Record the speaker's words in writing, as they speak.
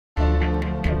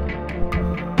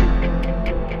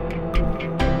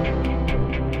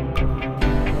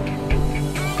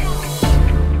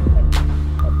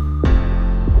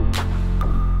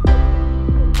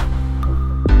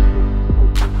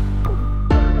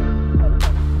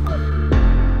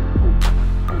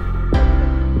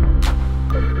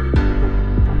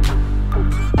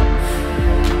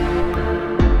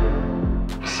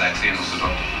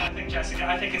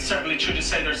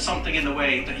stepping in the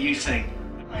way that you sing?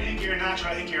 I think you're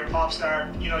natural, I think you're a pop star.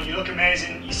 You know, you look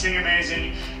amazing, you sing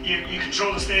amazing, you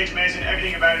control the stage amazing,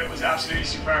 everything about it was absolutely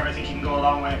superb. I think you can go a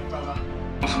long way. Well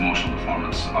done. Most emotional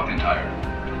performance of the entire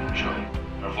show.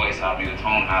 Her voice had me, the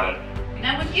tone had it.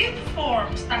 Now when you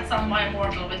performed that song My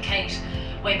Immortal with Kate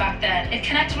way back then, it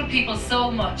connected with people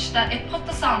so much that it put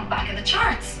the song back in the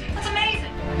charts. That's amazing.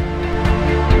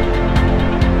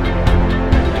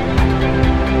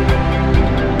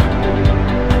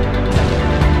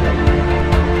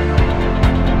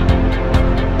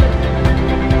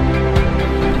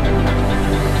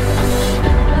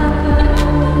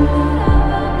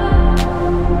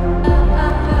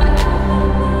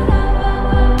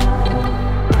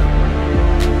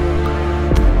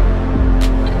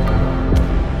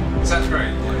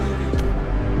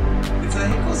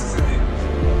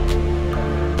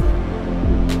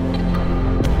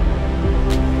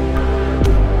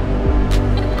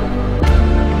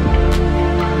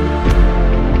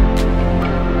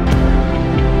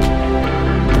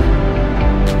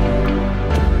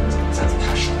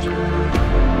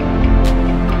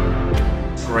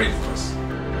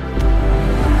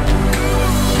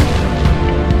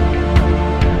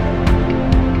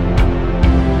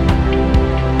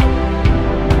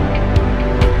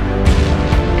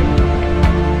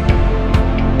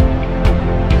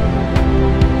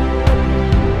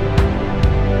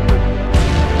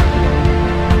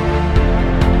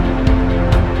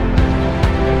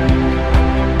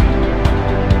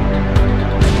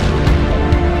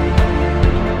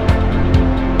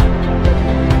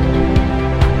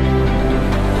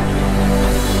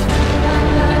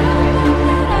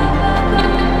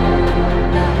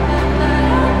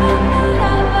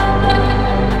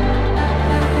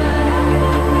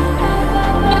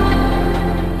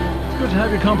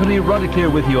 Roddie Cleere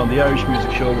with you on the Irish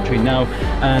Music Show between now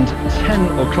and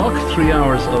 10 o'clock. 3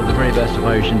 hours of the very best of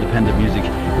Irish independent music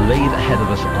laid ahead of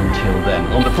us until then.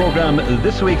 On the programme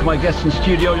this week, my guest in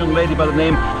studio, a young lady by the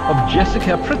name of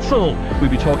Jessica Pritzel. We'll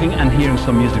be talking and hearing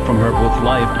some music from her, both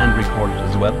live and recorded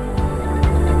as well.